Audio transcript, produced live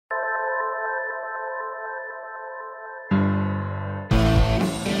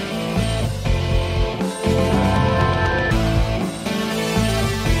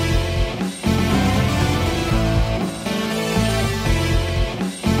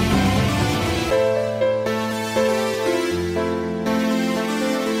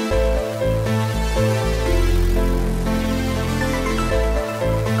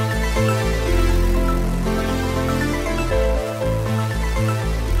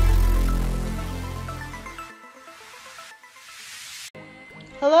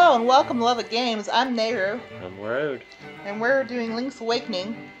Hello and welcome to LovettGamez. I'm Nehru. I'm Road. And we're doing Link's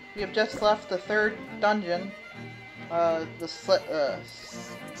Awakening. We have just left the third dungeon.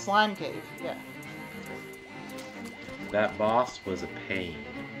 Slime cave, yeah. That boss was a pain.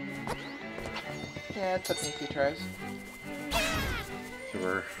 Yeah, it took me a few tries. So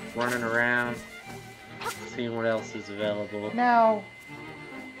we're running around, seeing what else is available. Now,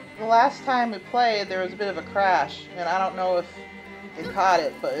 the last time we played, there was a bit of a crash, and I don't know if it caught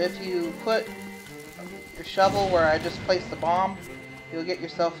it, but if you put your shovel where I just placed the bomb, you'll get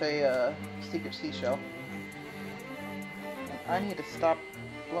yourself a secret seashell. I need to stop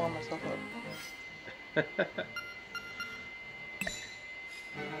blowing myself up.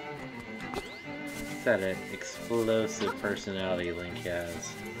 It's that an explosive personality Link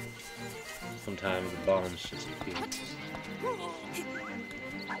has. Sometimes the bombs just appear.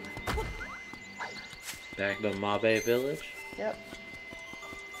 Back to Mabe Village? Yep.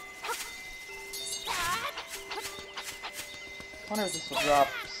 I wonder if this will drop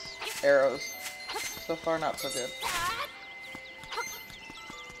arrows. So far, not so good.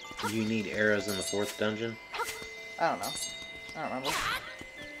 You need arrows in the fourth dungeon? I don't know. I don't remember.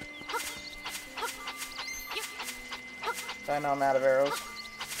 But I know I'm out of arrows.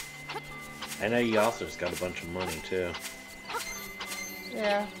 I know you also just got a bunch of money, too.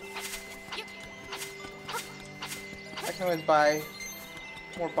 Yeah. I can always buy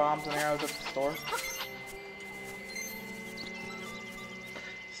more bombs and arrows at the store.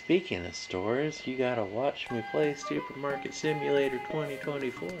 Speaking of stores, you gotta watch me play Supermarket Simulator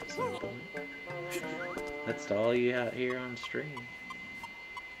 2024 at some point. That's all you got here on stream.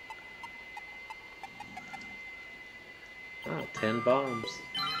 Oh, 10 bombs.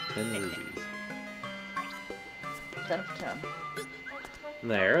 10 rubies. 10 for 10.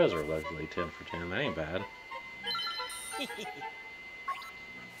 And the arrows are lovely 10 for 10. That ain't bad.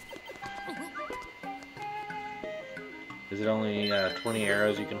 Is it only 20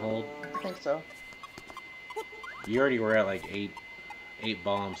 arrows you can hold? I think so. You already were at like 8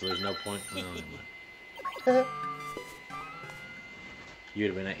 bombs, so there's no point. No, you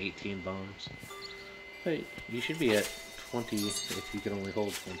would have been at 18 bombs. But you should be at 20 if you can only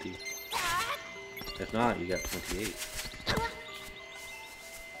hold 20. If not, you got 28.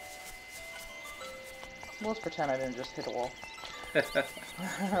 Well, let's pretend I didn't just hit a wall.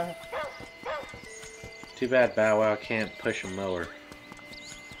 Too bad Bow Wow can't push a mower.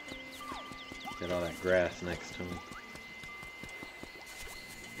 Got all that grass next to him.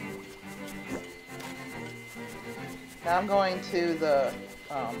 Now I'm going to the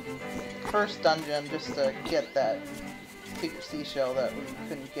first dungeon just to get that secret seashell that we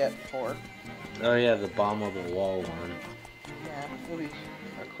couldn't get before. Oh yeah, the bomb of the wall one. Yeah, it'll be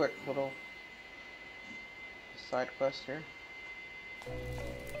a quick little side quest here.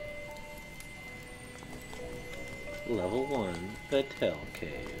 Level 1, the Tell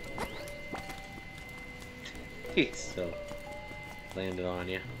Cave. He's so landed on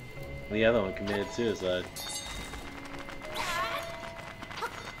you. The other one committed suicide.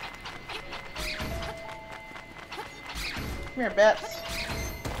 Come here, bats.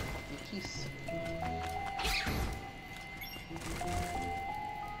 You piece.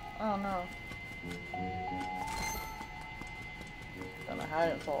 Oh no. Don't know how I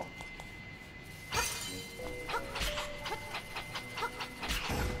didn't fall.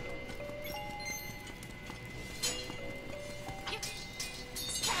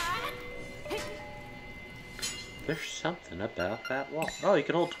 There's something about that wall. Oh, you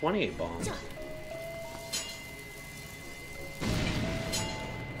can hold 28 bombs.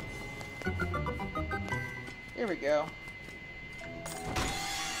 Here we go.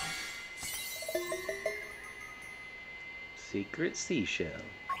 Secret seashell.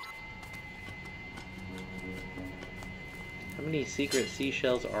 How many secret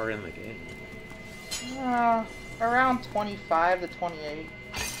seashells are in the game? Around 25 to 28.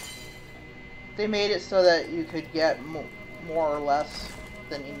 They made it so that you could get more or less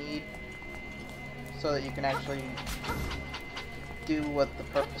than you need, so that you can actually do what the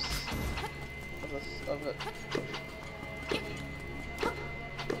purpose of it.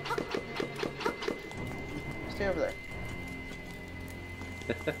 Stay over there.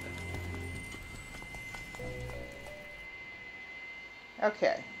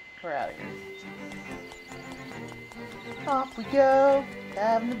 Okay, we're out of here. Off we go,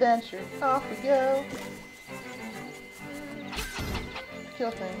 have an adventure. Off we go.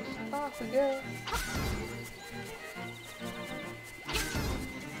 Kill things. Off we go.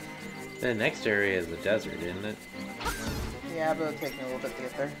 The next area is the desert, isn't it? Yeah, but it'll take me a little bit to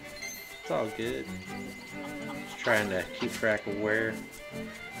get there. It's all good. Just trying to keep track of where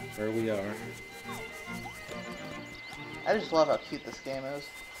we are. I just love how cute this game is.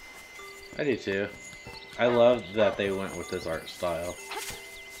 I do too. I love that they went with this art style.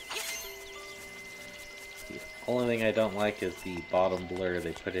 The only thing I don't like is the bottom blur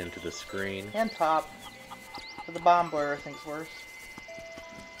they put into the screen. And top. But the bottom blur I think's worse.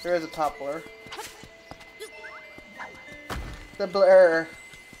 There is a top blur. The blur!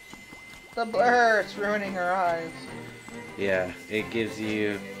 The blur! It's ruining her eyes. Yeah, it gives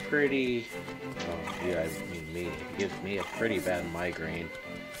you pretty... Oh, yeah, I mean me. It gives me a pretty bad migraine.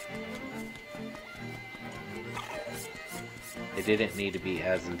 It didn't need to be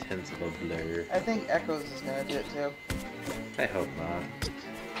as intense of a blur. I think Echoes is gonna do it too. I hope not.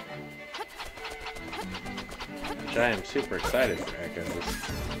 Which I am super excited for Echoes.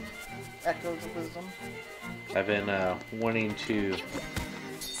 Echoes of Wisdom. I've been wanting to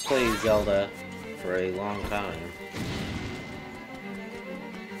play Zelda for a long time.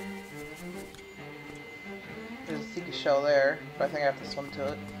 There's a secret shell there, but I think I have to swim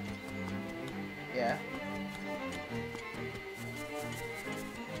to it. Yeah.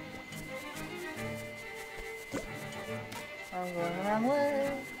 I'm going the wrong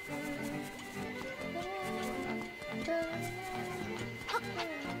way.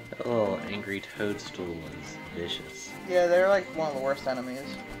 That little angry toadstool is vicious. Yeah, they're like one of the worst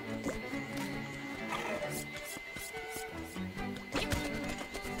enemies.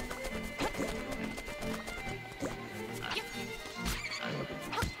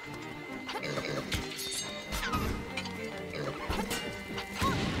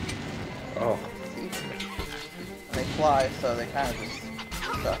 Oh. See? And they fly, so they kind of just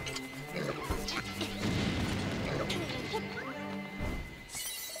stuck.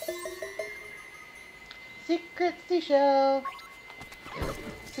 Secret seashell!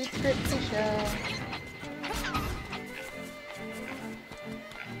 Secret seashell!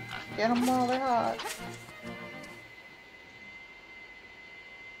 Get them while they're hot.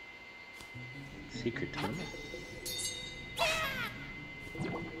 Secret tunnel?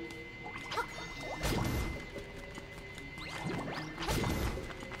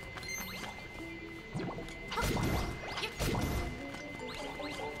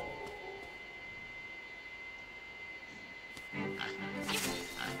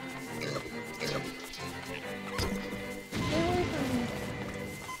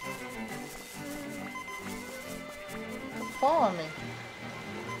 Fall on me.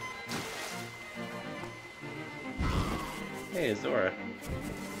 Hey, Zora.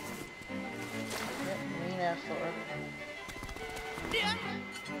 Yep, mean ass Laura.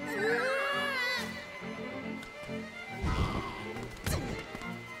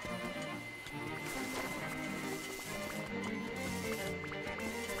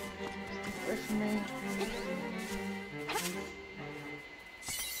 Away from me.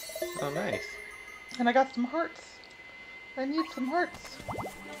 Oh, nice. And I got some hearts. I need some hearts.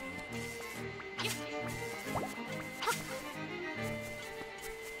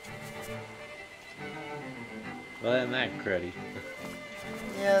 Well, isn't that cruddy?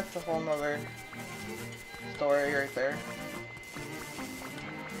 Yeah, that's a whole nother story right there.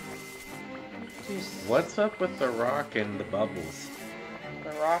 Jeez. What's up with the rock and the bubbles?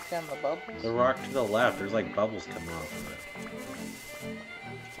 The rock and the bubbles? The rock to the left, there's like bubbles coming off of it.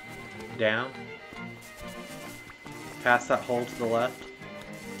 Down. Past that hole to the left.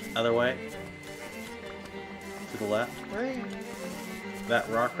 Other way. To the left. Where are you? That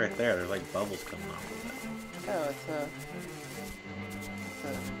rock right there, there's like bubbles coming off of it. Oh, it's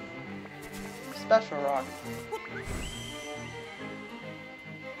a special rock.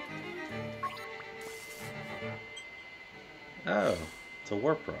 Oh, it's a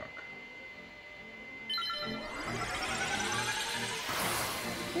warp rock.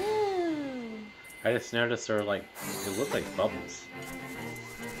 I just noticed there were like, it looked like bubbles.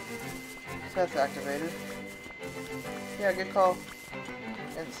 So that's activated. Yeah, good call.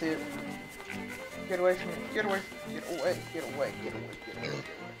 Didn't see it. Get away from me. Get away. Get away. Get away. Get away. Get away. Get away.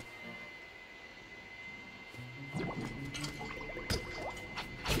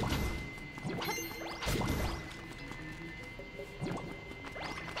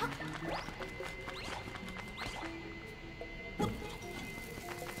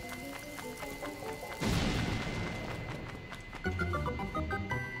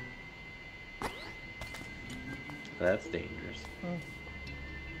 That's dangerous.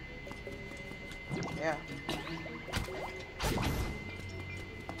 Yeah.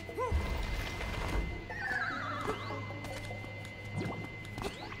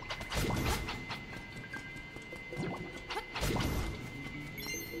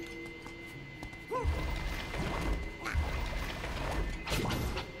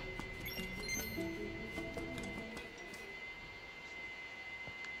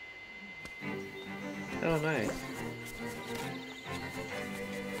 Oh, nice.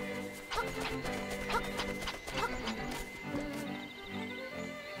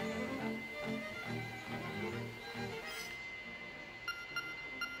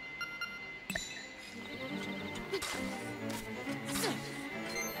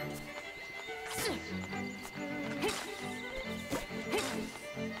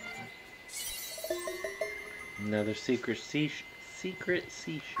 Another secret seashell.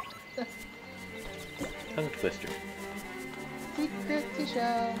 Tongue twister. Secret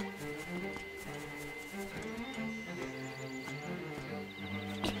seashell.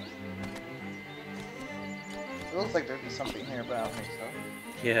 It looks like there'd be something here, but I don't think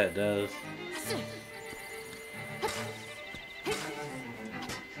so. Yeah, it does.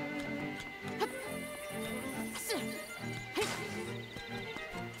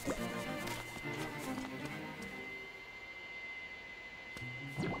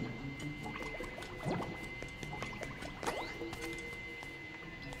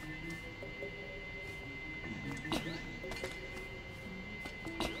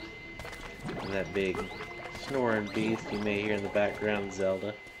 That big snoring beast you may hear in the background,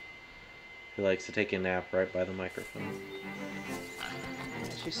 Zelda, who likes to take a nap right by the microphone.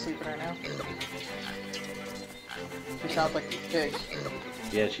 She's sleeping right now. She sounds like these pigs.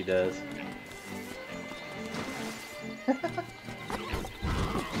 Yeah, she does.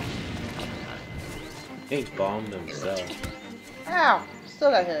 He bombed himself. Ow!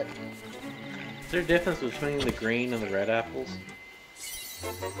 Still got hit. Is there a difference between the green and the red apples?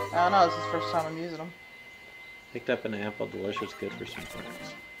 I don't know, this is the first time I'm using them. Picked up an apple, delicious, good for some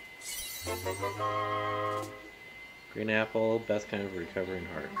hearts. Green apple, best kind of recovering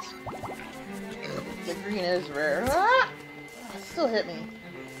hearts. The green is rare. Ah! It still hit me.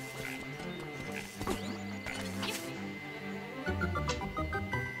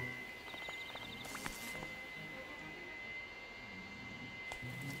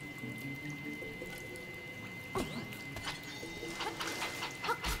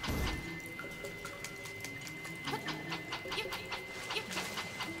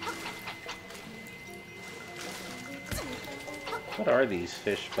 What are these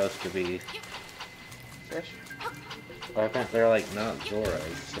fish supposed to be? Fish? I think they're like not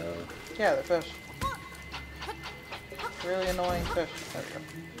Zoras, so... Yeah, they're fish. Really annoying fish. There we go.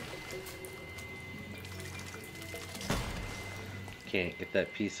 Can't get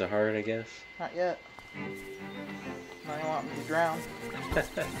that piece of heart, I guess. Not yet. Now you want me to drown.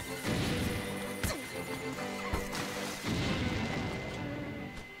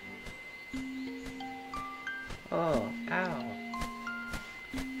 Oh, ow.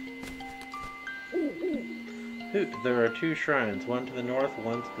 There are two shrines, one to the north,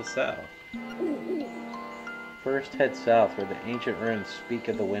 one to the south. First, head south, where the ancient ruins speak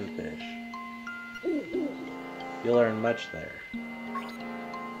of the Windfish. You'll learn much there.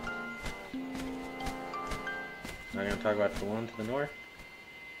 Not gonna talk about the one to the north?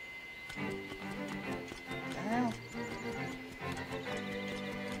 Ow.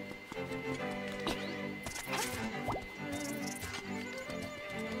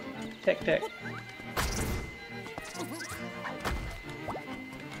 Tick, tick.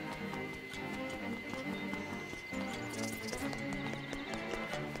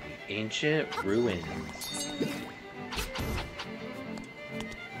 Ancient ruins.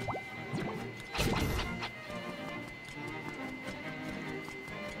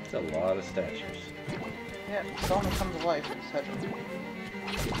 It's a lot of statues. Yeah, someone comes to life in this hedge.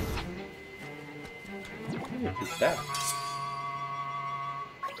 Ooh, who's that?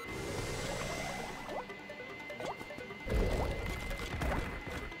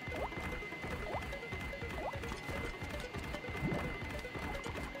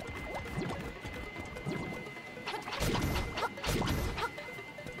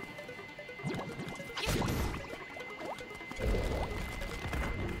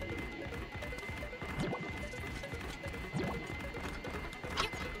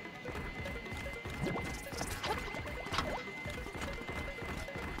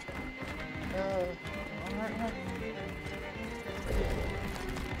 Alright.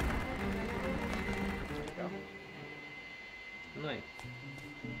 Nice.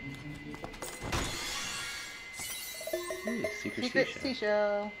 Ooh, secret seashell.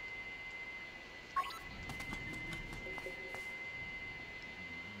 Seashell.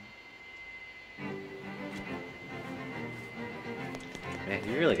 Man,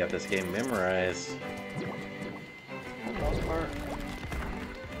 you really got this game memorized. For the most part.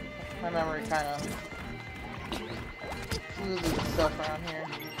 My memory kind of loses itself around here.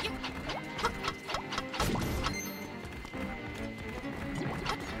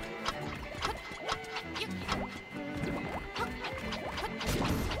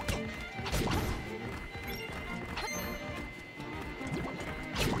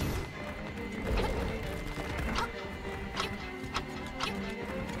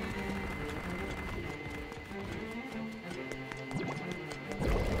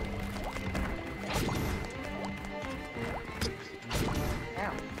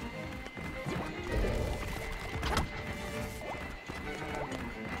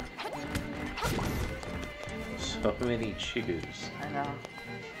 So many chews. I know.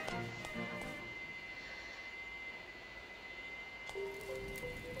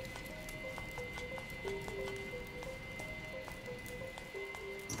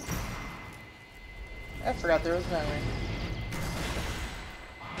 I forgot there was an enemy.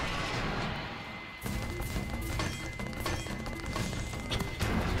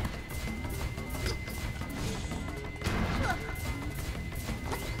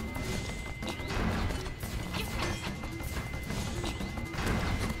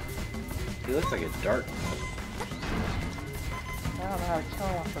 He looks like a dart. I don't know how to kill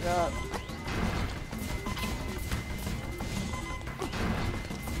him, I forgot.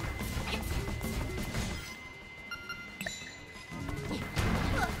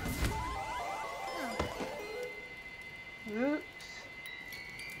 Oops.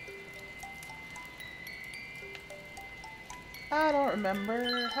 I don't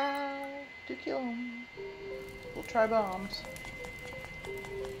remember how to kill him. We'll try bombs.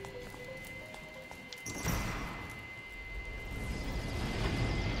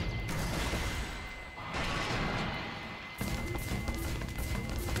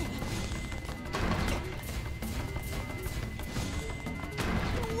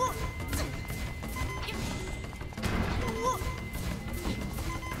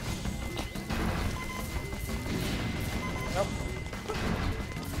 Nope.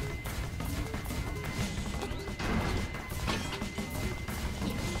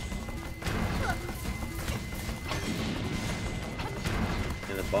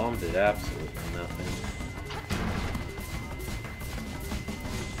 And the bomb did absolutely nothing.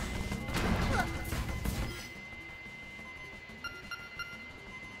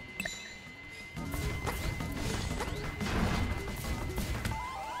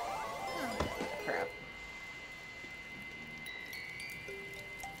 Crap.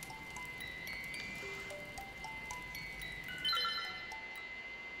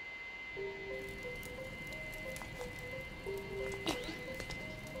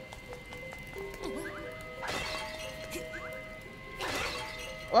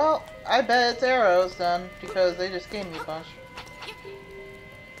 Well, I bet it's arrows then, because they just gave me a bunch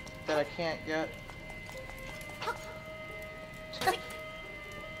that I can't get.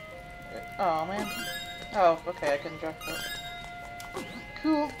 Oh man. Oh, okay, I couldn't drop that.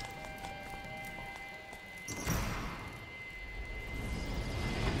 Cool.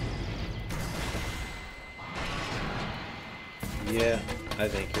 Yeah, I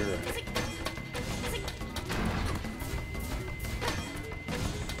think you're right.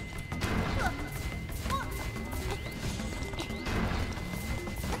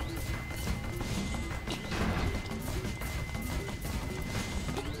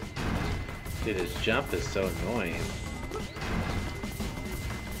 Dude, his jump is so annoying.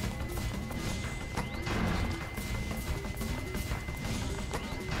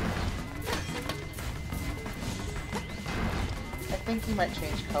 I think he might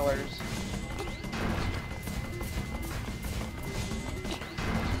change colors.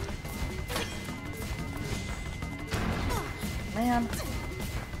 Man.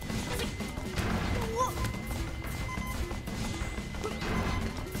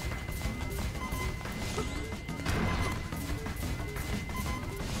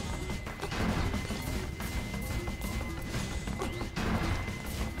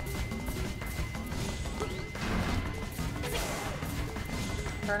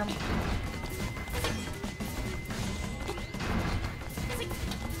 Turn him.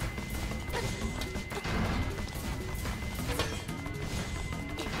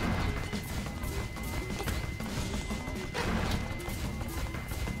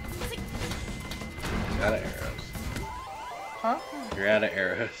 You're out of arrows. Huh? You're out of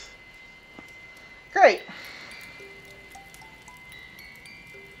arrows. Great.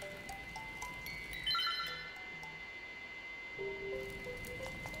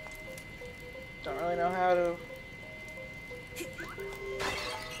 Don't really know how to.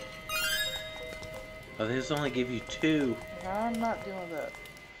 Oh, they just only give you 2. I'm not doing that.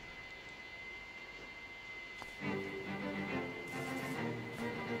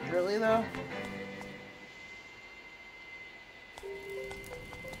 Really though?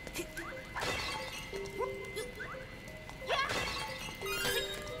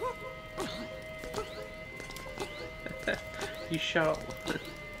 You shot one.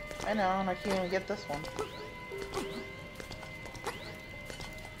 I know, and I can't even get this one.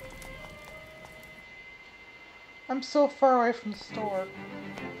 I'm so far away from the store.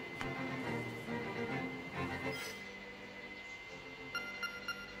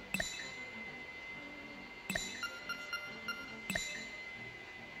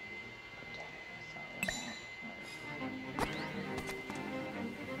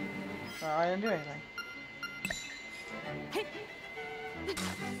 I didn't do anything.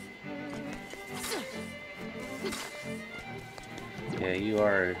 Yeah, you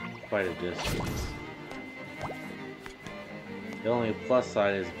are quite a distance. The only plus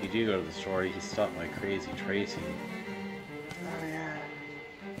side is if you do go to the store, you can stop by Crazy Tracy. Oh yeah.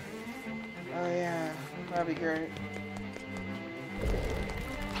 Oh yeah. That'd be great.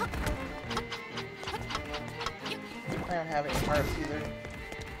 I don't have any hearts either.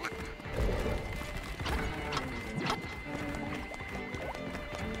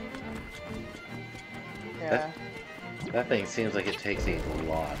 Yeah. That thing seems like it takes a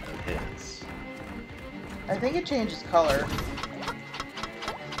lot of hits. I think it changes color.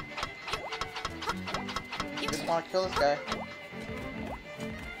 Just want to kill this guy.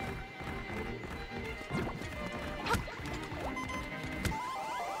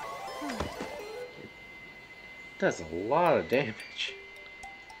 It does a lot of damage.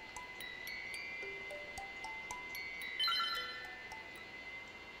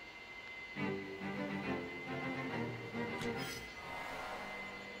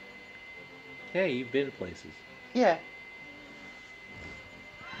 Hey, you've been places. Yeah.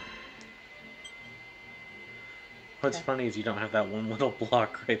 What's funny is you don't have that one little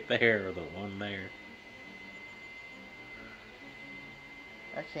block right there, or the one there.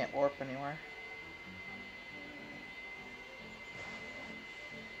 I can't warp anywhere.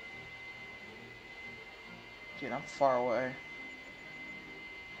 Dude, I'm far away.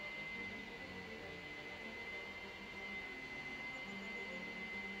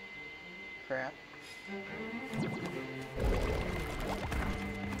 Crap.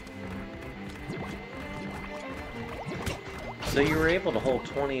 So you were able to hold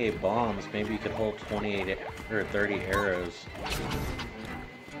 28 bombs. Maybe you could hold 28 or 30 arrows.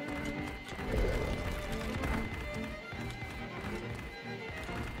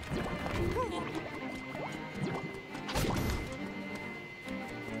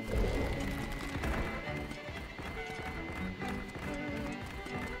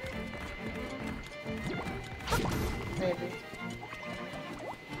 Maybe.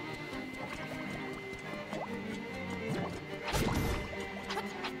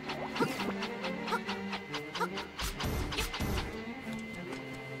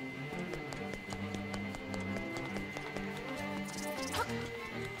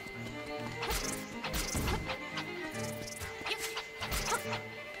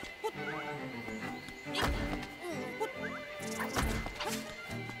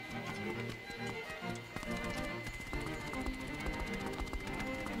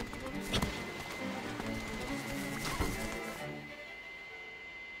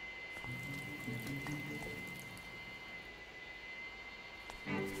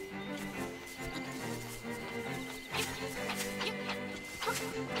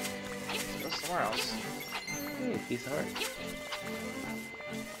 Go somewhere else. Hey, piece of heart.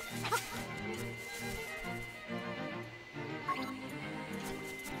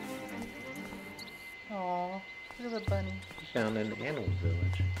 Aww, look at the bunny. You found an animal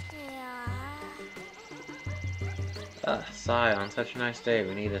village. Ah, sigh, on such a nice day,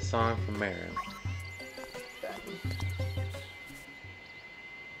 we need a song from Marin. Bunny.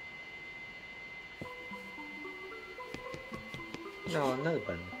 No, another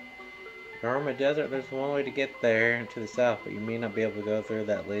bunny. Arma Desert, there's one way to get there to the south, but you may not be able to go through.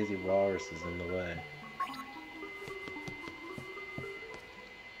 That lazy walrus is in the way.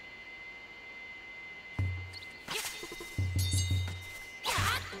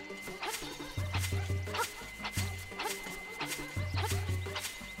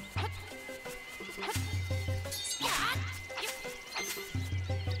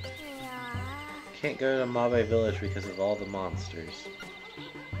 Can't go to Mabe Village because of all the monsters.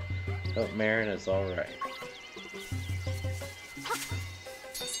 But Marin is alright.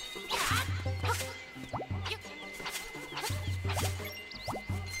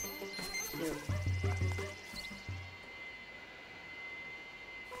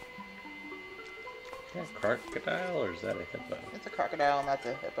 Is that a crocodile or is that a hippo? It's a crocodile and that's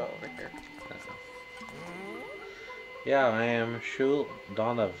a hippo over here. Yeah, I am Shul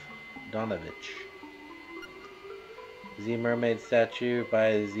Donovich. The mermaid statue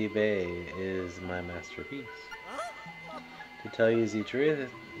by Zebe is my masterpiece. To tell you the truth,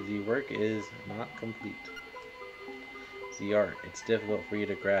 the work is not complete. The art, it's difficult for you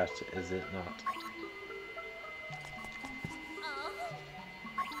to grasp, is it not?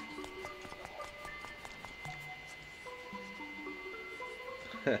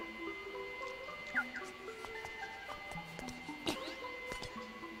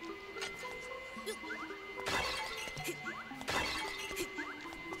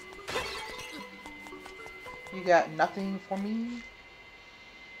 You got nothing for me?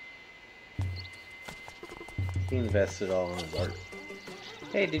 He invested all in his art.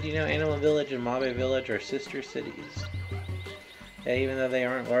 Hey, did you know Animal Village and Mabe Village are sister cities? Yeah, even though they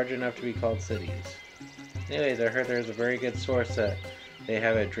aren't large enough to be called cities. Anyways, I heard there's a very good source that they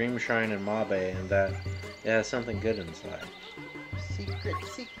have a dream shrine in Mabe and that it has something good inside.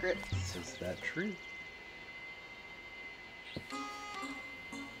 Secrets. Is that true?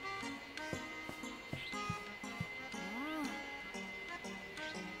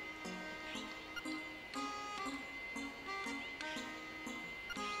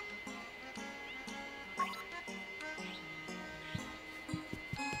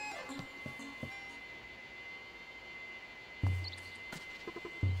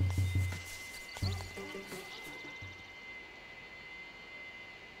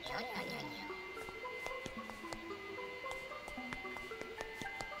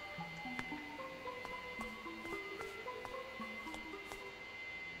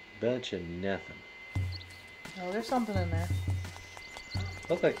 Bunch of nothing. Oh, there's something in there.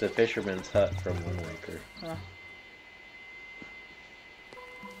 Look like the fisherman's hut from Wind Waker. Huh.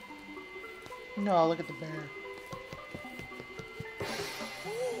 No, look at the bear.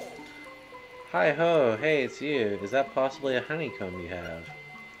 Hi ho, hey, it's you. Is that possibly a honeycomb you have?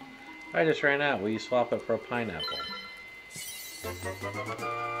 I just ran out. Will you swap it for a pineapple?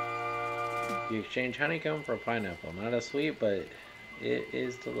 You exchange honeycomb for a pineapple. Not as sweet, but it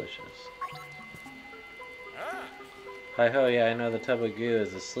is delicious. Hi ho, yeah, I know the tub of goo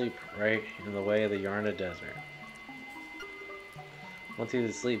is asleep right in the way of the Yarna Desert. Once he's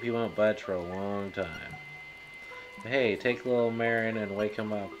asleep, he won't budge for a long time. Hey, take little Marin and wake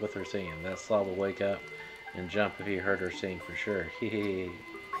him up with her singing. That slob will wake up and jump if he heard her sing for sure. Hehe.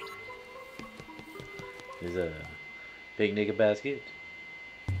 There's a picnic basket.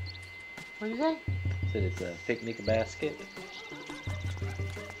 What did you say? Said it's a picnic basket.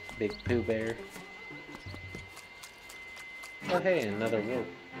 Big Pooh Bear. Oh hey, another wolf.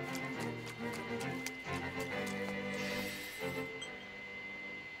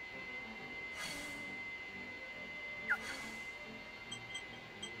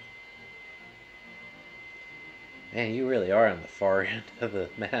 Man, you really are on the far end of the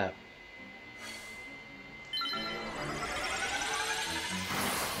map.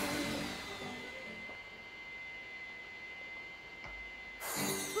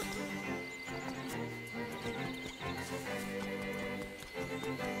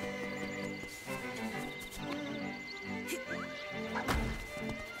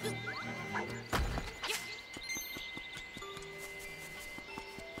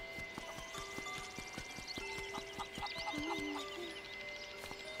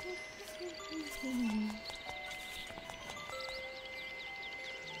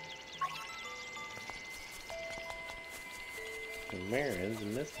 Marin's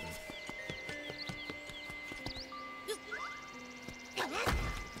missing.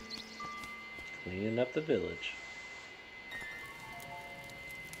 Cleaning up the village.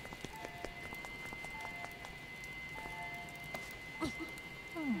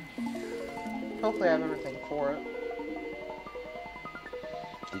 Hopefully I have everything for it.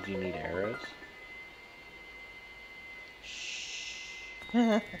 Did you need arrows? I don't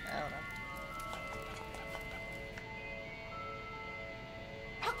know.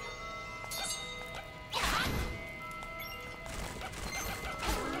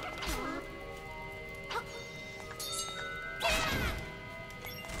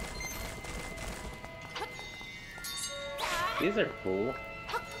 These are cool.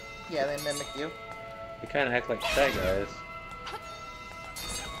 Yeah, they mimic you. They kind of act like Shy Guys.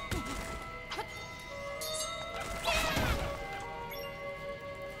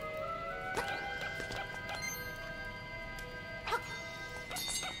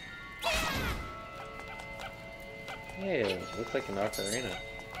 Yeah, it looks like an ocarina.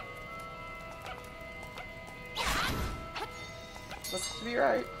 Looks to be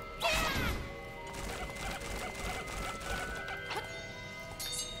right.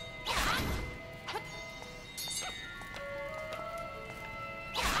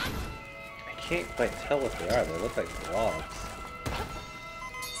 I can't quite tell what they are. They look like blobs.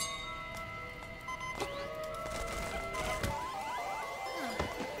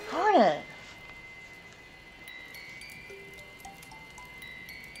 Darn it!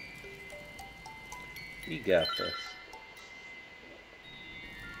 You got this.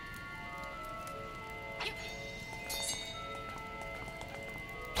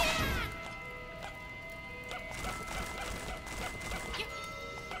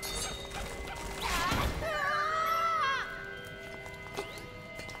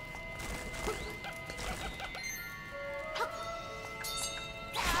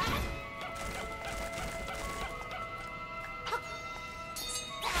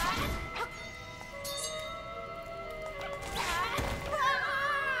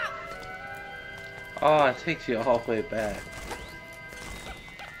 Oh, it takes you all the way back.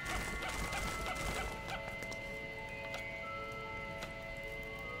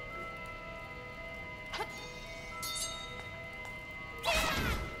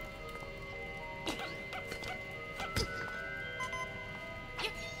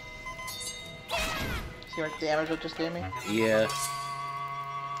 See how much damage it just gave me? Yeah.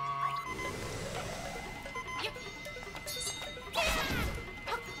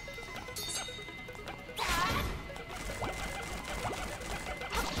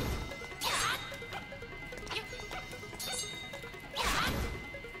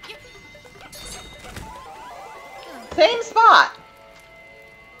 Same spot!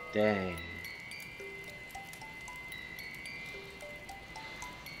 Dang.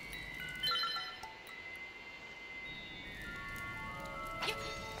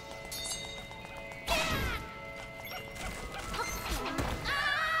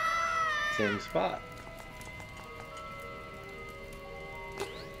 Same spot.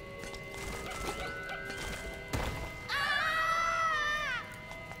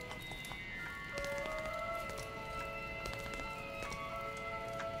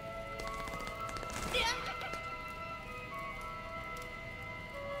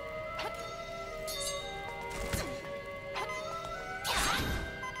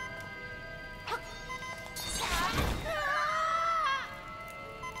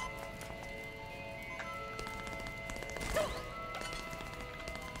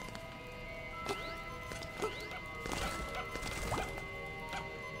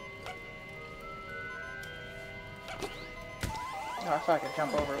 Oh, I thought I could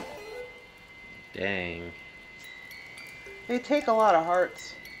jump over it. Dang. They take a lot of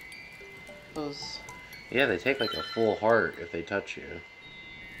hearts. Those... Yeah, they take like a full heart if they touch you.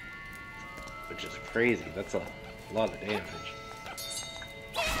 Which is crazy. That's a lot of damage.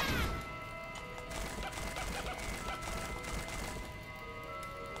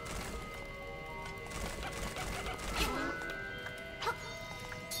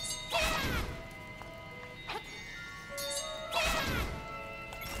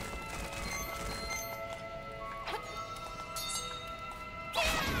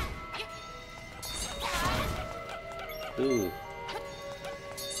 Ooh.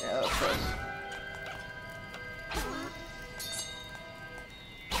 Yeah, that was close.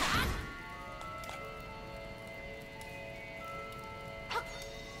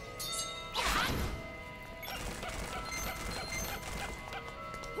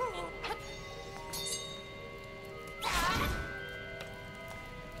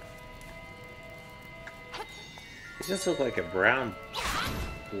 It just looks like a brown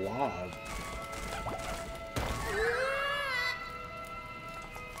blob.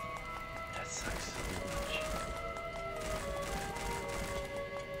 That sucks so much.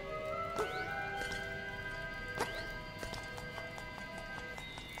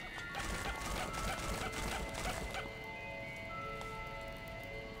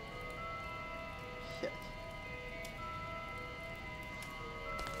 Shit.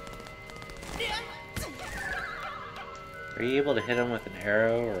 Are you able to hit him with an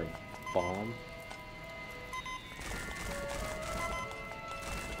arrow or a bomb?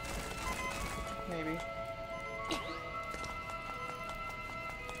 Maybe.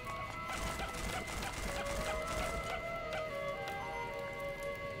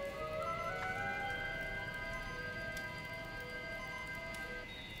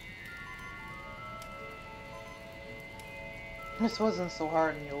 This wasn't so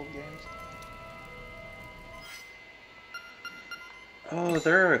hard in the old games. Oh,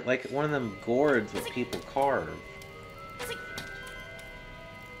 they're like one of them gourds that people carve.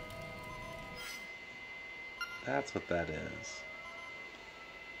 That's what that is.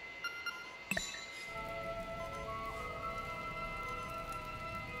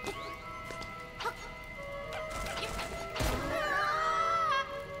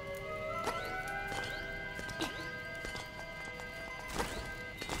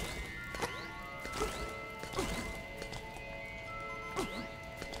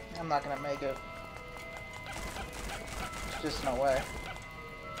 I'm not gonna make it. There's just no way.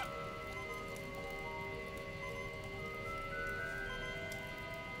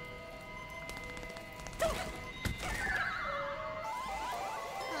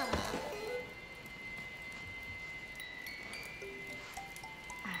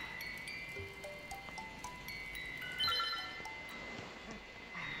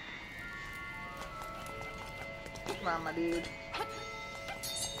 Come on, my dude.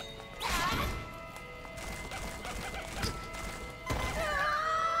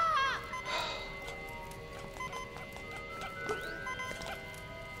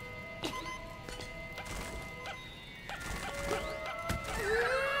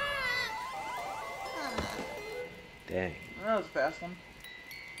 was a fast one.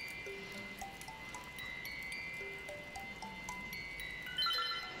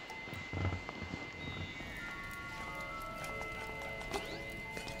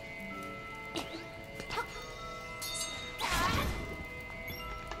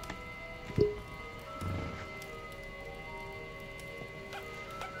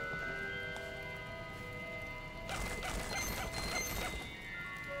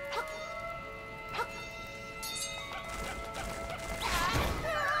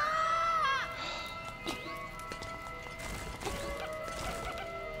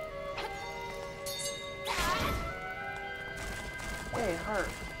 Hey, heart.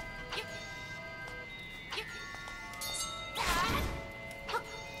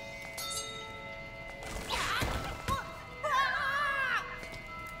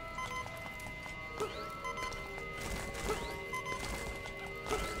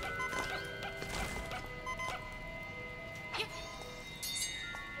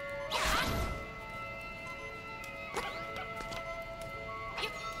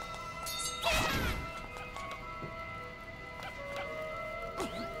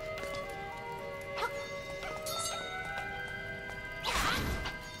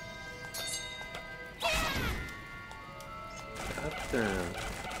 Up down.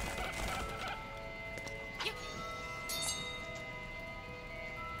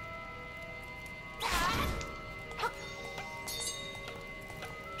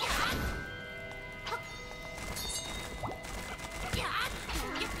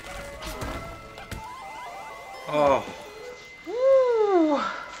 Oh. Woo!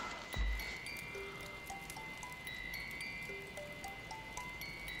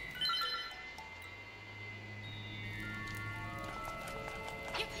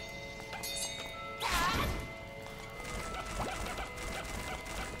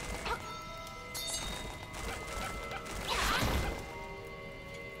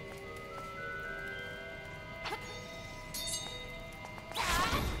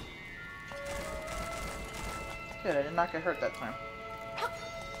 Good, I did not get hurt that time.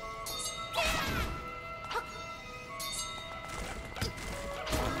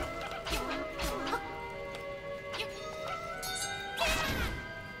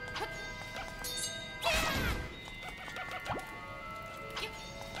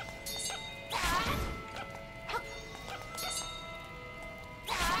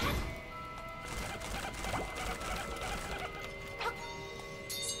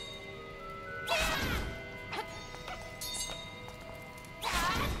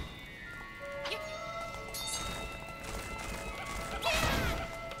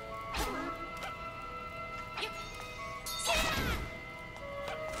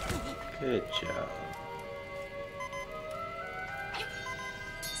 Good job.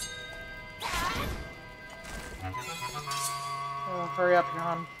 Oh, hurry up,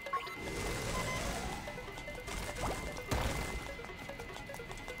 Jan.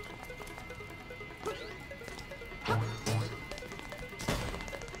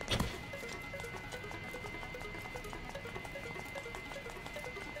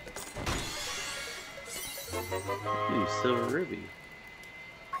 Ooh, silver ruby.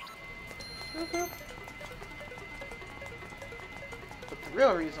 But the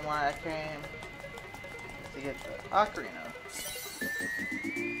real reason why I came is to get the ocarina.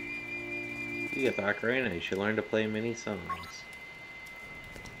 You get the ocarina, you should learn to play many songs.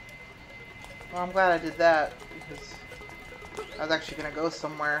 Well, I'm glad I did that because I was actually gonna go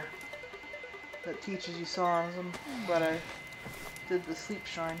somewhere that teaches you songs. I'm glad I did the sleep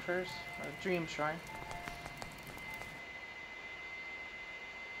shrine first, or dream shrine.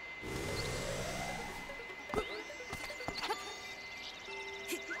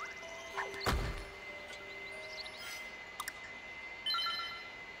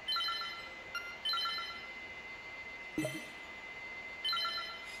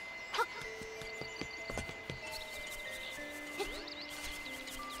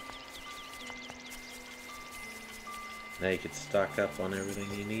 Now you can stock up on everything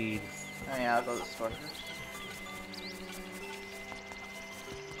you need. Oh yeah, I'll go to the store first.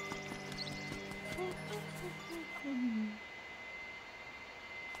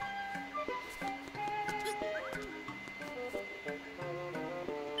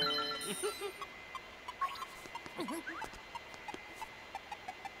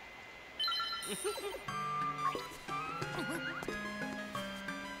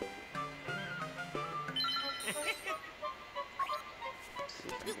 See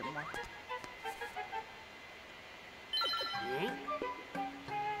if I can get more.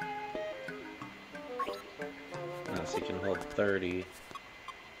 Oh, so you can hold 30.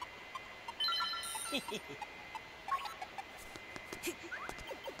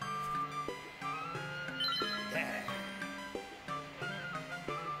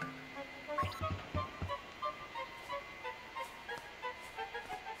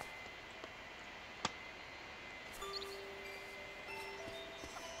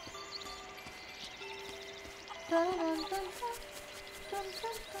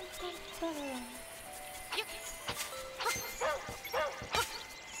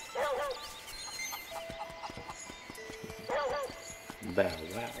 Bow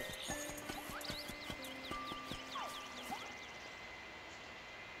wow.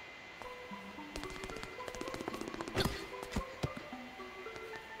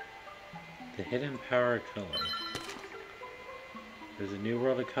 The hidden power color. There's a new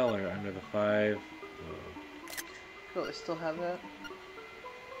world of color under the 5. Cool, I still have that.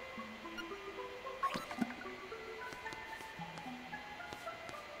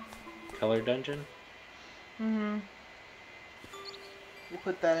 Color dungeon? Mm-hmm. You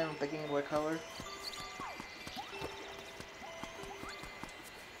put that in with the Game Boy Color.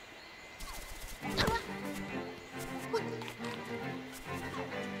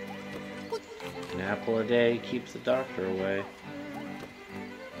 An apple a day keeps the doctor away.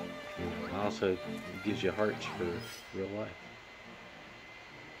 And also gives you hearts for real life.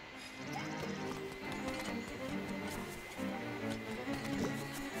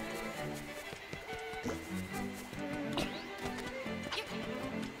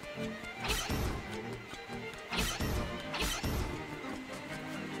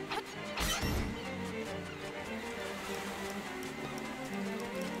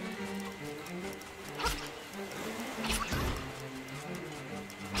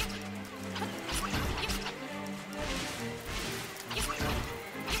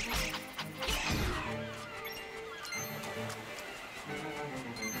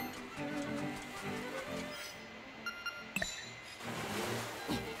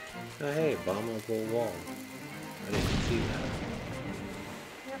 Oh hey, bombable wall. I didn't see that.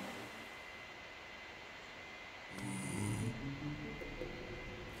 Yep.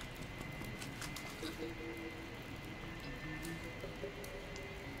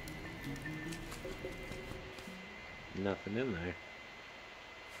 Nothing in there.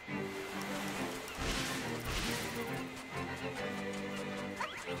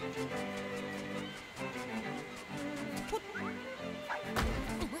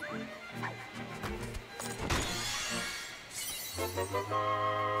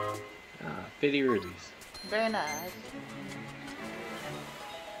 Ah, 50 rubies. Very nice.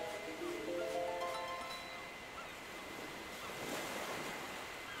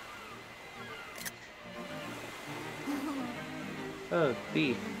 Oh,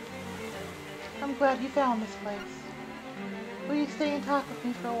 thief. I'm glad you found this place. Will you stay and talk with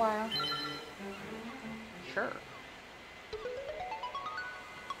me for a while? Sure.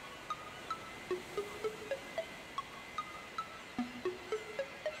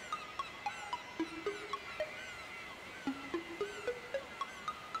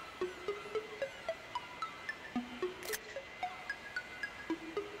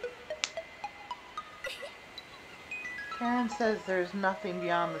 Karen says there's nothing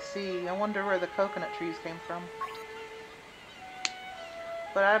beyond the sea. I wonder where the coconut trees came from.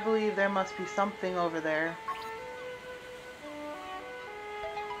 But I believe there must be something over there.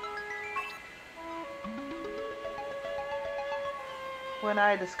 When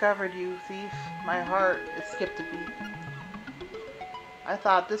I discovered you, thief, my heart it skipped a beat. I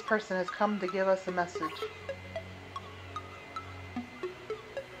thought this person has come to give us a message.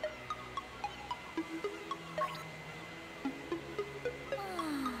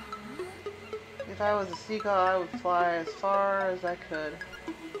 If I was a seagull, I would fly as far as I could.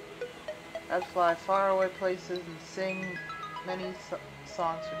 I'd fly far away places and sing many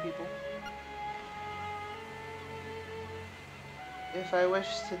songs for people. If I wish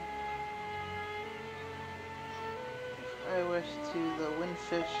to the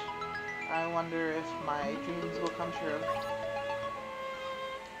Windfish, I wonder if my dreams will come true.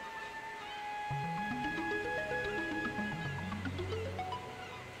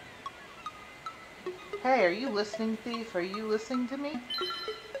 Hey, are you listening, thief? Are you listening to me?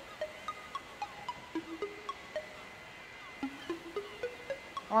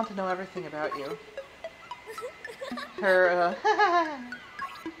 I want to know everything about you. Her,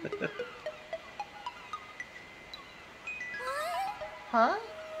 Huh?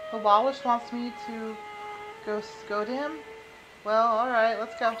 The Walrus wants me to go to him? Well, alright,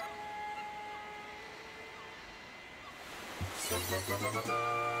 let's go.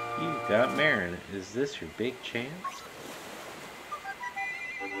 You got Marin. Is this your big chance?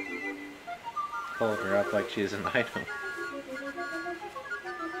 Hold her up like she's an item.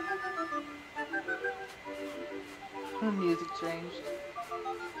 The music changed.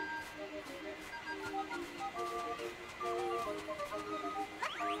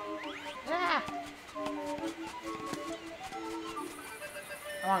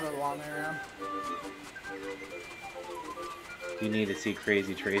 want to go the long way around. You need to see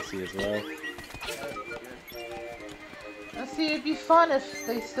Crazy Tracy as well. Now see, it'd be fun if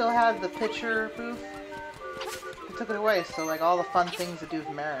they still had the picture booth. They took it away, so like all the fun things to do with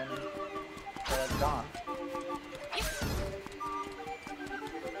Marin are gone.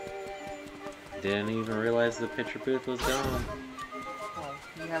 Didn't even realize the picture booth was gone. Well,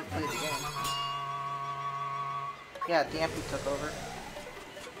 you haven't played the game. Yeah, Dampy took over.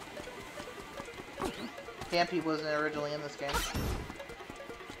 Dampy wasn't originally in this game.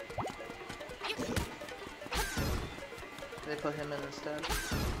 They put him in instead.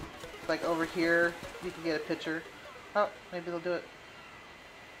 Like over here, you can get a picture. Oh, maybe they'll do it.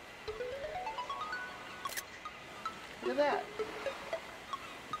 Look at that.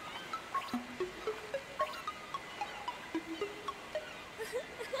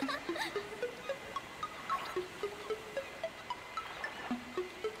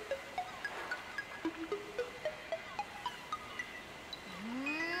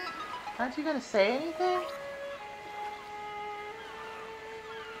 Aren't you gonna say anything?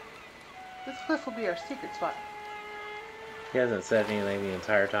 This cliff will be our secret spot. He hasn't said anything the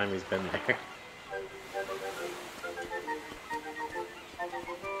entire time he's been there.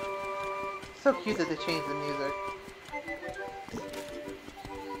 So cute that they changed the music.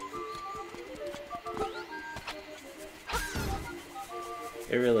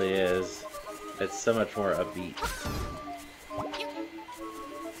 It really is. It's so much more upbeat.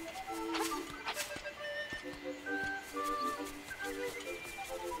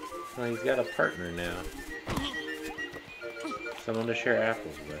 Well, he's got a partner now. Someone to share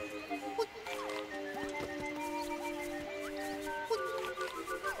apples with.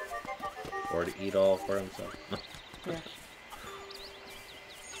 Or to eat all for himself. Yeah.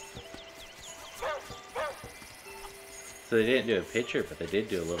 So they didn't do a picture, but they did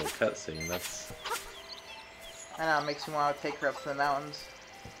do a little cutscene. That's... I know, it makes me want to take her up to the mountains.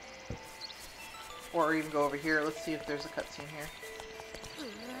 Or even go over here. Let's see if there's a cutscene here.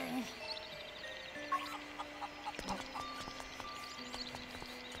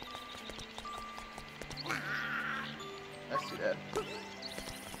 Let's do that.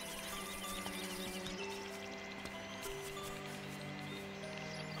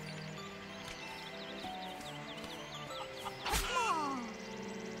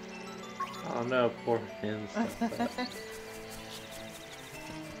 Oh no, poor him. Ah.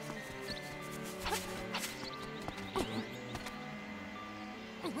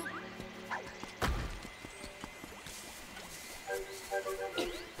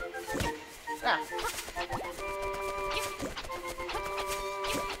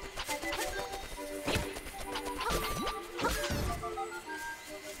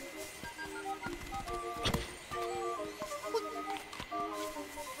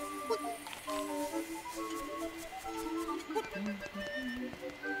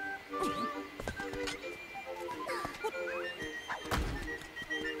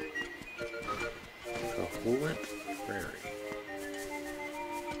 The Fluent Prairie.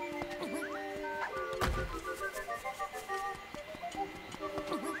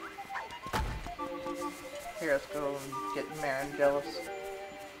 Here, let's go and get Marin jealous.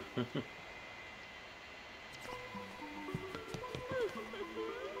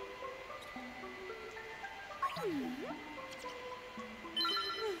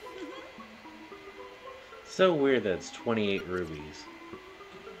 So weird that it's 28 rubies.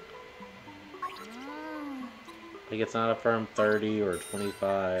 Like it's not a firm 30 or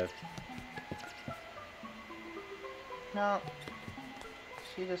 25. No.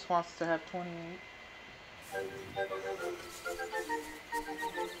 She just wants to have 28.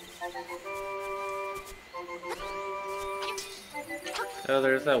 Oh,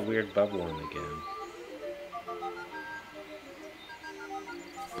 there's that weird bubble one again.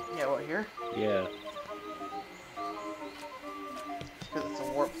 Yeah, what, here? Yeah. Because it's a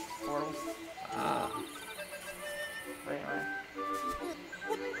warp portal. Ah. But anyway.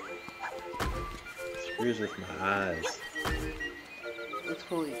 Screws with my eyes. It's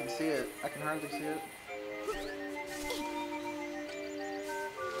cool that you can see it. I can hardly see it.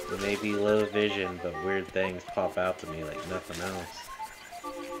 It may be low vision, but weird things pop out to me like nothing else.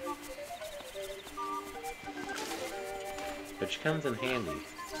 Which comes in handy.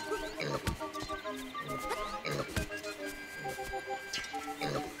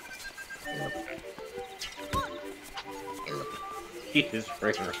 He just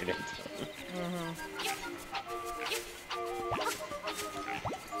ran right into him.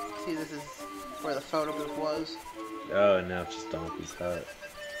 See, this is where the photo booth was. Oh, and now it's just Donkey's hut.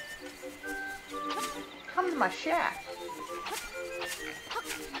 Come to my shack.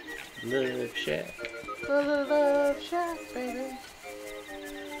 Love Shack. Love Shack, baby.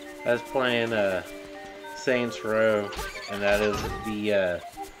 I was playing Saints Row, and that is the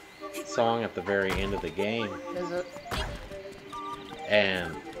song at the very end of the game. Is it?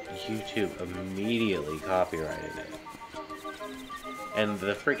 And YouTube immediately copyrighted it. And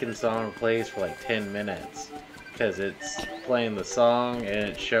the freaking song plays for like 10 minutes. Because it's playing the song and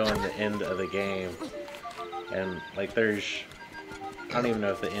it's showing the end of the game. And like there's... I don't even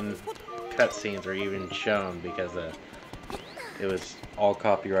know if the end cutscenes are even shown because it was all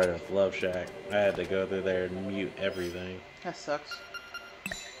copyrighted with Love Shack. I had to go through there and mute everything. That sucks.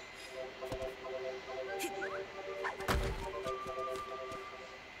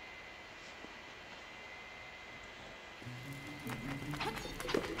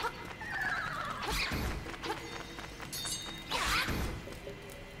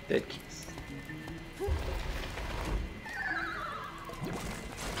 Dead keys.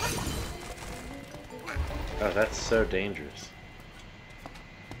 Oh, that's so dangerous.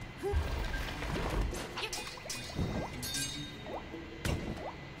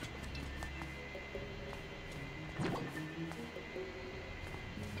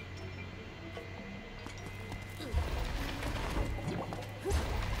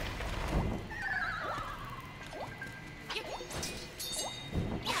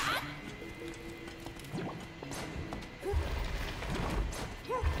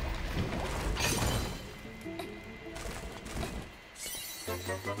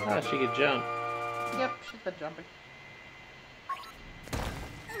 Ah, she could jump. Yep, she's been jumping.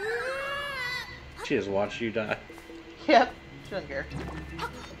 She just watched you die. Yep, she doesn't care.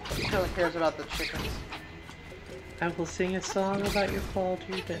 She only cares about the chickens. I will sing a song about your fall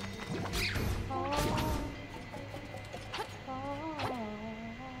to your death.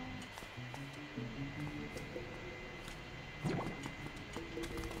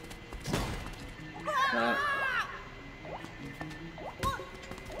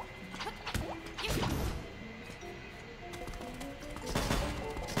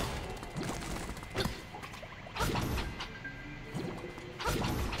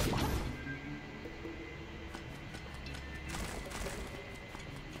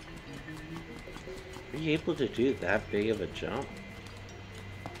 Are you able to do that big of a jump?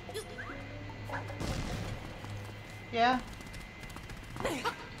 Yeah.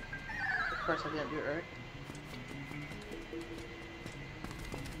 Of course I didn't do it right.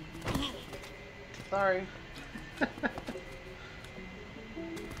 Sorry.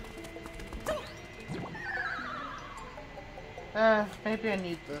 Maybe I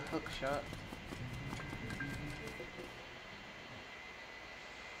need the hook shot.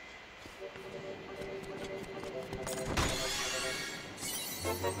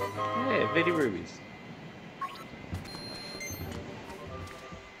 Hey, 50 rubies.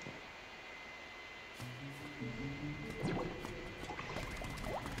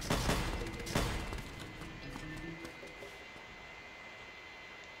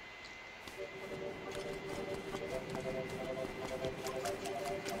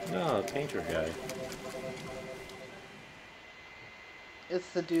 No, painter guy. It's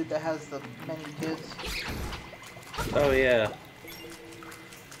the dude that has the many kids. Oh yeah.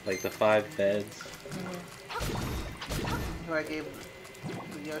 Like the 5 beds. Mm-hmm. Who I gave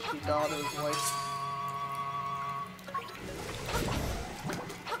the Yoshi doll to his wife.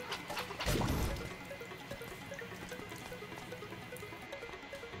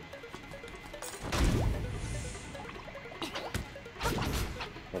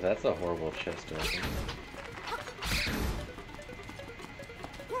 Well, that's a horrible chest opening.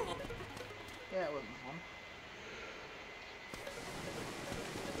 Yeah, it wasn't fun.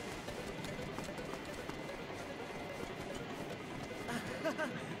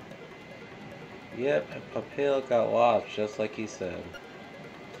 Yep, Papil got lost, just like he said.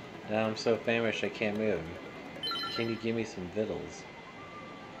 Now I'm so famished I can't move. Can you give me some victuals?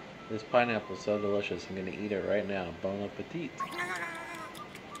 This pineapple is so delicious, I'm gonna eat it right now. Bon appetit.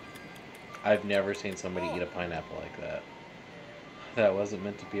 I've never seen somebody eat a pineapple like that. That wasn't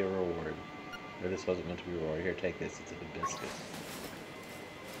meant to be a reward. Or this wasn't meant to be a reward. Here, take this. It's a biscuit.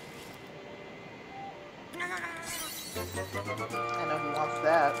 I know who wants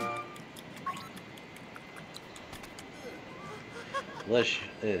that.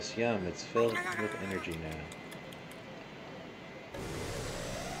 Delicious. Yum. It's filled with energy now.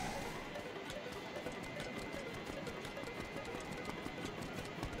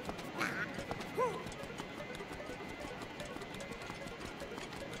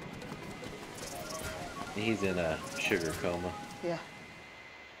 He's in a sugar coma. Yeah.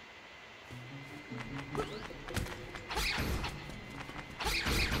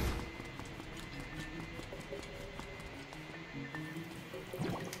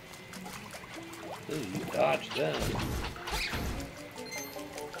 Ooh, you dodged them.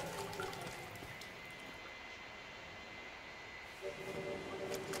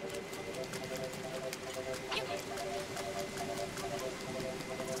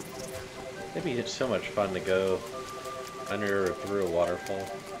 It'd be so much fun to go under or through a waterfall.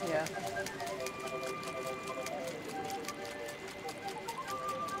 Yeah.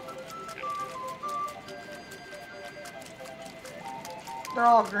 They're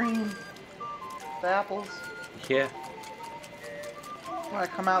all green. The apples. Yeah. When I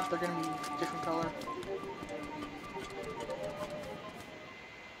come out, they're gonna be different color.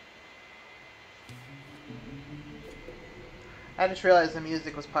 I just realized the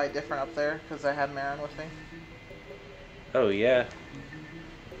music was probably different up there because I had Marin with me. Oh, yeah.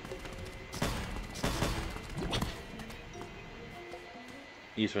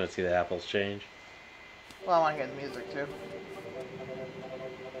 You just want to see the apples change? Well, I want to hear the music too.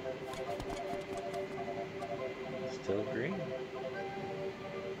 Still green.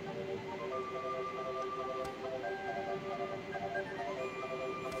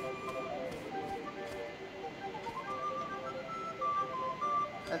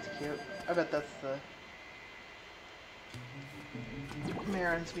 That's cute. I bet that's the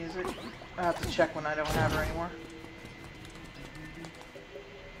Marin's music. I have to check when I don't have her anymore.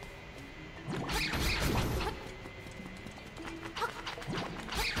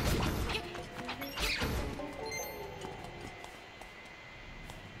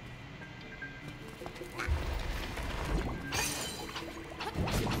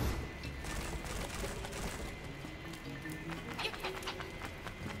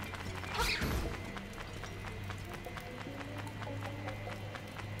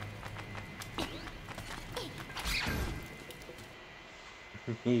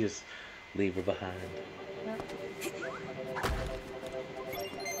 You just leave her behind. Yep.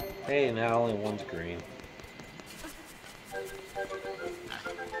 Hey, now only one's green.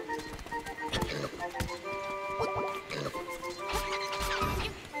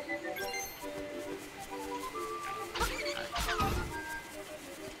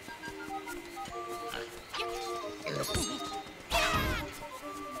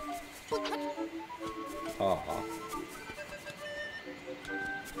 Aw.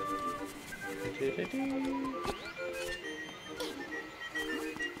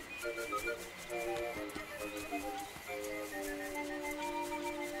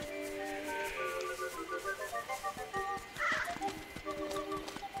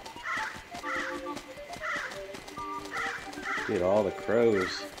 Dude, all the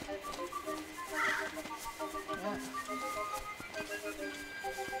crows. Yeah.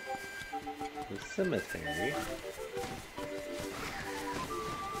 The cemetery.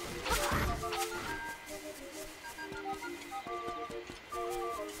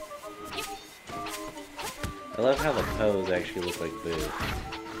 I love how the pose actually look like Boo.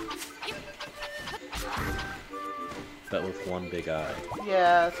 But with one big eye.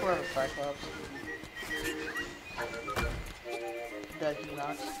 Yeah, it's one of the Cyclops. Dead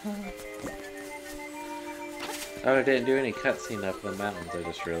Enoch. Oh, it didn't do any cutscene up in the mountains, I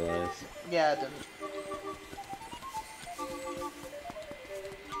just realized. Yeah, it didn't.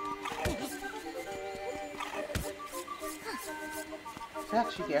 Did I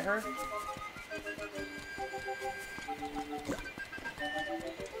actually get her?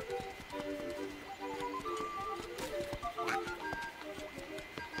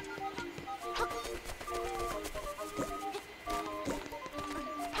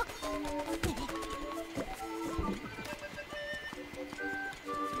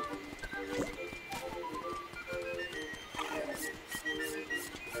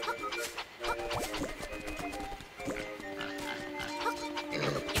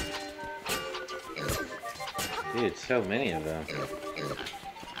 Dude, so many of them.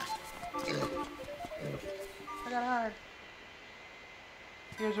 I got hard.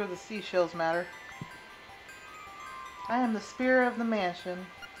 Here's where the seashells matter. I am the spirit of the mansion.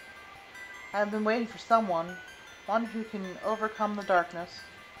 I have been waiting for someone, one who can overcome the darkness,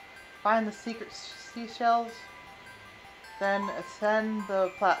 find the secret seashells, then ascend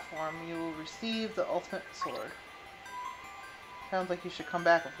the platform. You will receive the ultimate sword. Sounds like you should come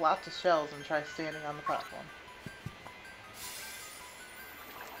back with lots of shells and try standing on the platform.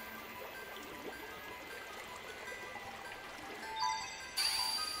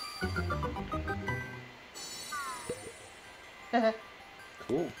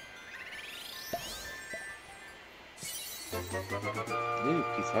 Cool. Ooh,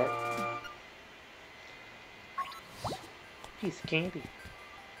 piece of heart. Piece of candy.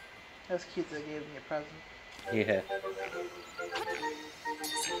 That was cute that they gave me a present. Yeah.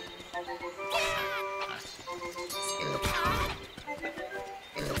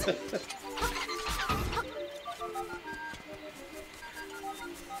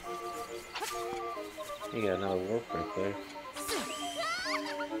 You got another warp right there.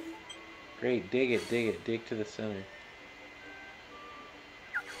 Great, dig it, dig to the center.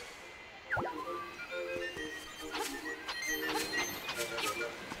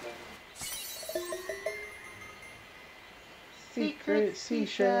 Secret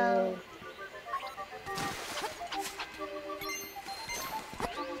seashell.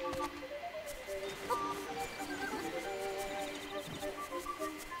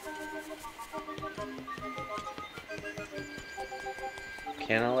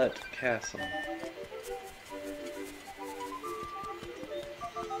 Canalet Castle.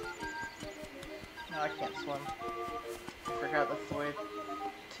 No, I can't swim. I forgot that's the way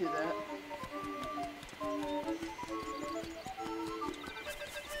to that.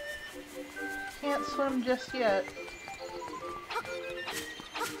 Can't swim just yet.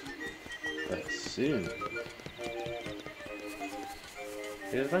 But soon.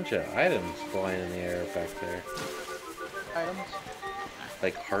 There's a bunch of items flying in the air back there. Items?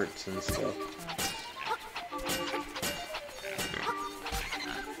 Like hearts and stuff.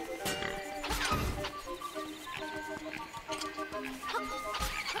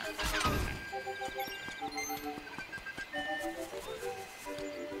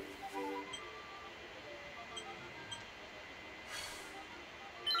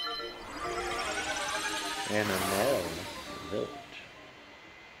 And a Mel village.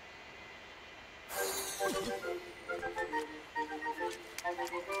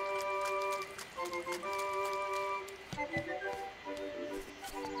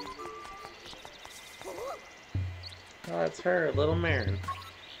 Oh, it's her, little Marin.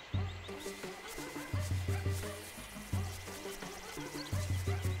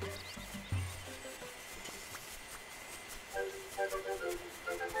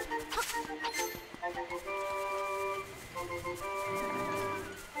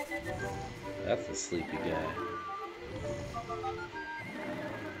 That's a sleepy guy.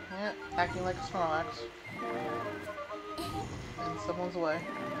 Yeah, acting like a Snorlax. In someone's way.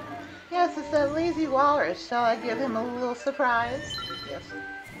 Yes, it's that lazy walrus. Shall I give him a little surprise? Yes.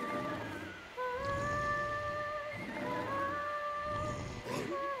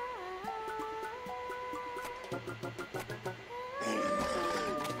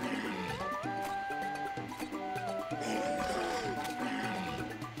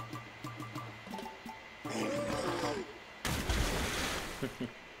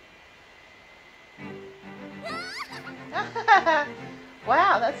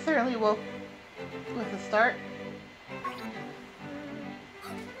 Wow, that certainly woke with a start.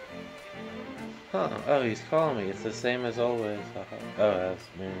 Huh, oh, he's calling me. It's the same as always. Oh, that's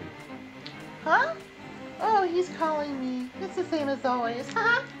Marin. Huh? Oh, he's calling me. It's the same as always.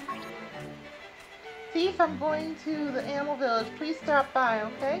 Haha. Thief, I'm going to the animal village. Please stop by,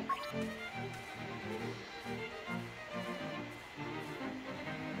 okay?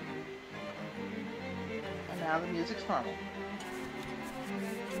 And now the music's normal.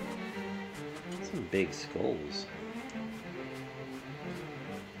 Some big skulls.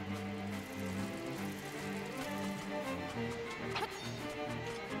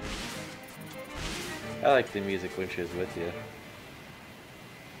 I like the music when she's with you.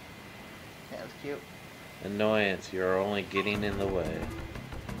 Yeah, it's cute. Annoyance, you're only getting in the way.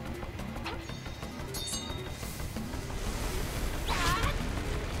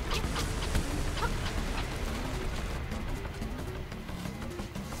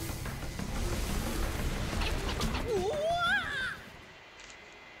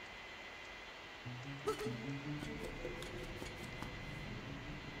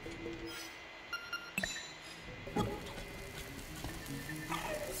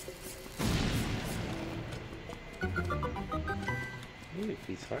 Ooh,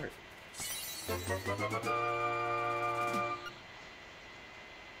 piece heart.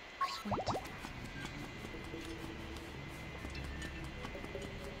 Sweet.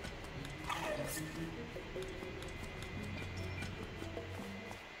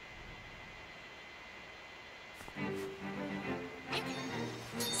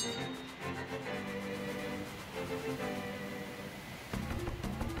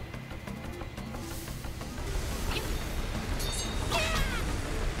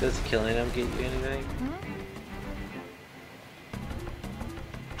 Does killing him get you anything? Hmm?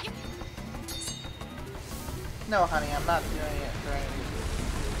 No, honey, I'm not doing it for any reason.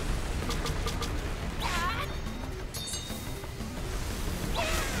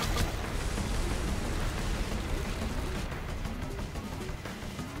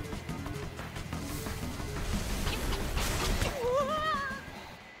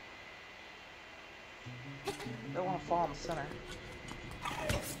 fall in the center.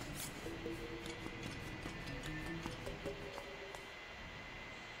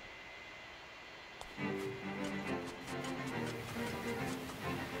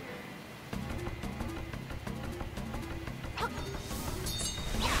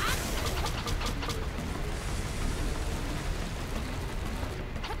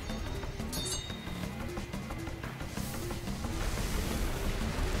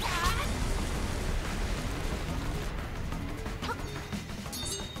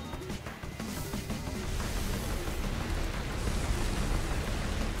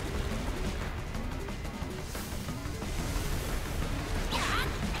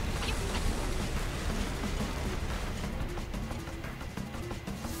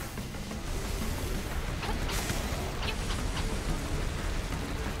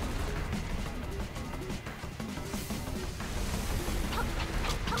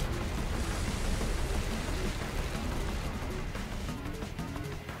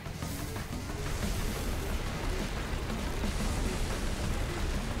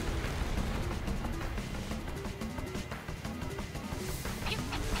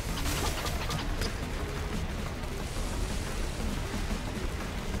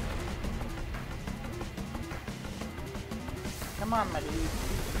 Come on, my dude.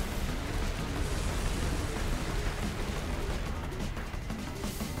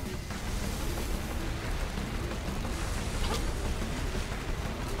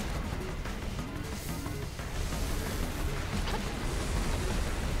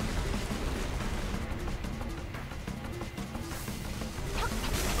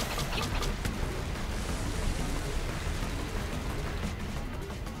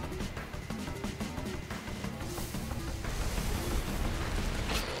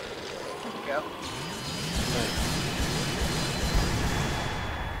 Go.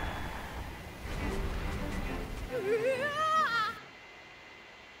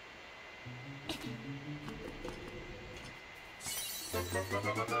 What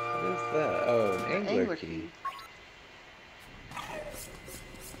is that? Oh, an angler key.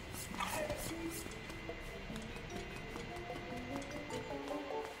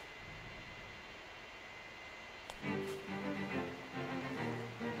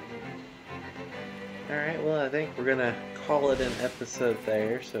 Alright, well I think we're gonna call it an episode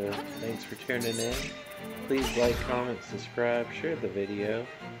there, so thanks for tuning in. Please like, comment, subscribe, share the video.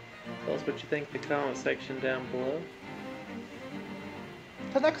 Tell us what you think in the comment section down below.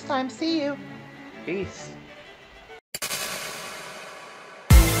 Till next time, see you! Peace!